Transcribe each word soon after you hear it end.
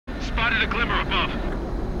Spotted a glimmer above.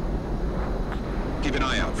 Keep an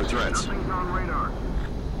eye out for threats. Nothing's on radar.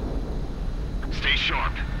 Stay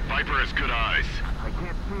sharp. Viper has good eyes. I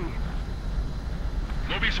can't see.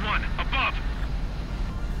 Mobius 1, above.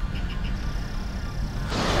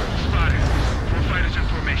 Spotted. 4 fighters in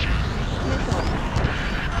formation.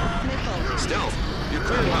 Missile. Stealth, you're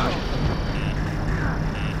cleared hot.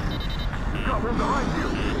 You got one behind you.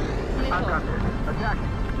 I've got this. Attack.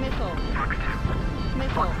 Missile. Fox 2.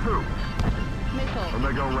 Missile. Fox 2. Missile.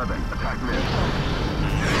 Omega 11. Attack missed.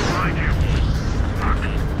 Behind you. Fox.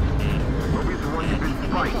 Mobius 1, you've been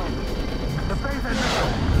spiked. Missile. The phase and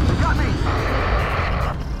missile. You got me.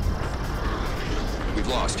 We've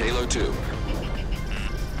lost Halo 2. Ribbon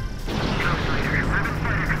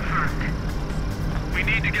fighter confirmed. We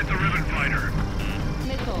need to get the ribbon fighter.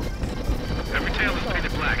 Missile. Every tail is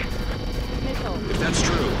painted black. Missile. If that's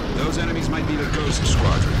true, those enemies might be the Ghost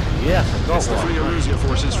Squadron. Yes, I got It's the one. Free Erusea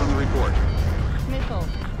forces from the report. Missile.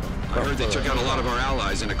 I heard they took out a lot of our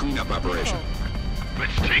allies in a cleanup operation.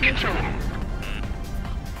 Let's take it to them.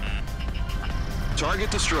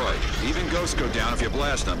 Target destroyed. Even ghosts go down if you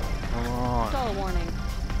blast them. Come on. Stall warning.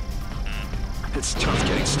 It's tough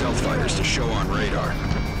getting stealth fighters to show on radar.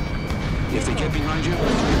 If they get behind you, it can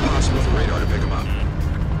be impossible for radar to pick them up.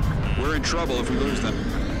 We're in trouble if we lose them.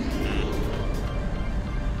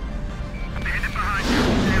 Bandit behind you.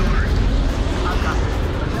 Stay alert. I've got this.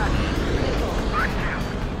 Attack. Missile. First down.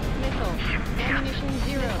 Missile. Ammunition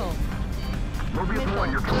 0. Mobius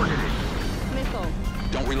 1, you're targeted. Missile.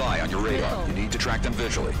 Don't rely on your radar. You need to track them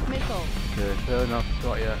visually. Missile. Yeah, fair enough.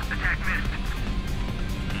 Got ya. Attack missed.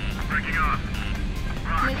 Breaking off.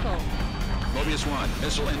 Rock. Missile. Mobius 1,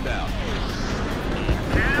 missile inbound.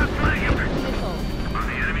 Yeah, flying him. Missile. On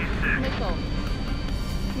the enemy's 6. Missile.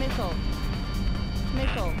 Missile.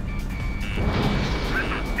 Missile.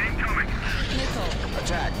 Missile incoming. Missile.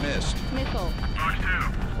 Attack missed. Missile. Fox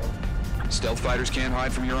 2. Stealth fighters can't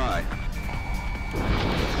hide from your eye.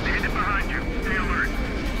 Bandit behind you. Stay alert.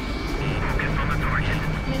 Focus on the target.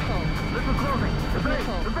 Missile. Missile closing. Evade.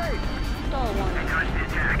 Missile. Evade. Stall warning. Dodge the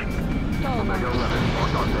attack. Stall Omega warning. 11.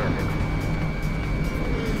 Locked on bandit.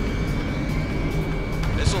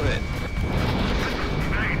 Missile hit.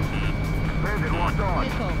 Evade. Bandit locked on.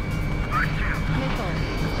 Missile. Fox 2. Missile.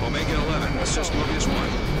 Omega 11, assist Mobius 1.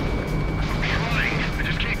 I'm trying. I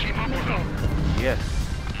just can't keep up with Missile. them. Yes.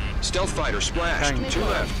 Stealth fighter splashed. Thank 2 you.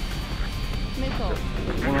 left. Missile.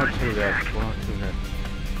 1 or 2 left. 1 or 2 left.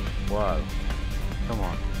 Wow. Come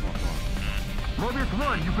on. Come on. Mobius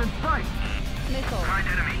 1, you've been spiked. Missile. Find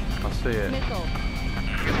enemy. I see it. Missile.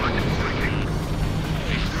 Good luck deflecting.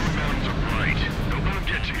 These stone mountains are bright. Don't let them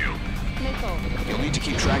get to you. Missile. You'll need to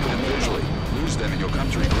keep track of them visually. Lose them and you'll come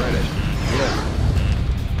to regret it. Yeah.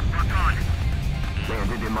 Locked on.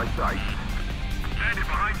 Bandit in my sight. Bandit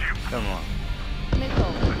behind you. Come on.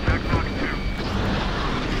 Missile. Attack Fox 2.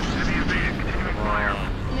 Enemy evaded. Continuing fire.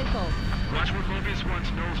 Wow. Missile. Watch where Mobius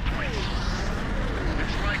 1's nose points.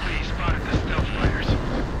 It's likely he spotted the stealth fighters.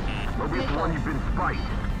 Mobius 1, you've been spiked.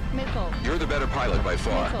 Missile. You're the better pilot by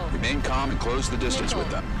far. Missile. Remain calm and close the distance with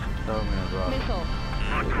them. Tell me about it. Missile.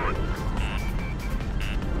 Locked on.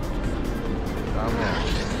 Come on.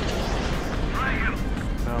 Flying him.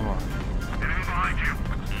 Come on. Enemy behind you.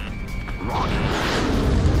 Locked.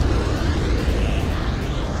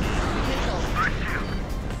 Missile. Fox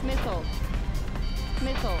 2. Missile.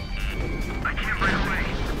 Missile. I can't right away.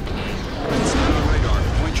 It's not on radar.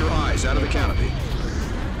 Point your eyes out of the canopy.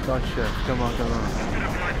 Gotcha. Come on, come on. Get a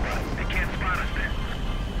blind spot. They can't spot us then.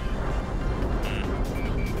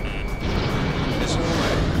 Missile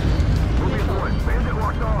away. Mobius 1, bandit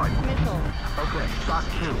locked on. Missile. Okay, Fox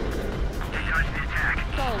 2. They dodged the attack.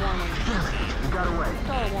 Stall warning. You got away.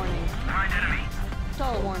 Stall warning. Find enemy.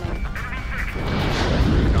 Stall warning. Enemy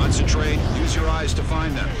 6. Concentrate. Use your eyes to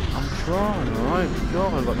find them. I'm trying, alright?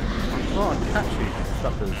 God, I'm trying to catch you,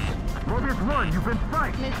 suckers. Mobius 1, you've been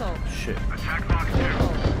spiked. Missile. Shit. Attack Fox 2.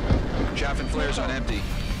 Missile. Chaff and flares on empty.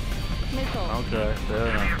 Missile. Okay, fair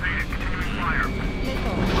Enemy enough. evaded. Continuing fire.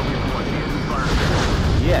 Missile. Mobius 1, the enemy fire.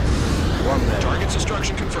 Yes! One there. Target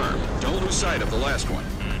destruction confirmed. Don't lose sight of the last one.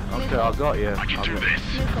 Okay, I got you. I can do this.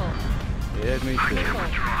 Missile. Yeah, me I too. can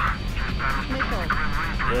withdraw. This battle's becoming Missile. grim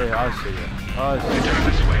reaper. Yeah, I see you. I see They you. turn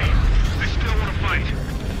this way. They still want to fight.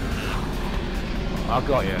 I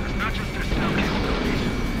got you. It's not just their stealth capabilities.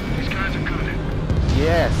 These guys are good.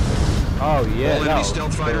 Yes! Oh, yeah, All that enemy was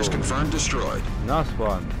stealth fighters cool. confirmed destroyed. Nice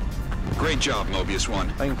one. Great job, Mobius 1.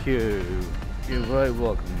 Thank you. You're very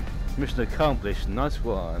welcome. Mission accomplished. Nice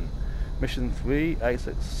one. Mission 3, a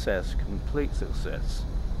success. Complete success.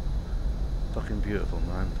 Fucking beautiful,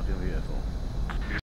 man. Fucking beautiful.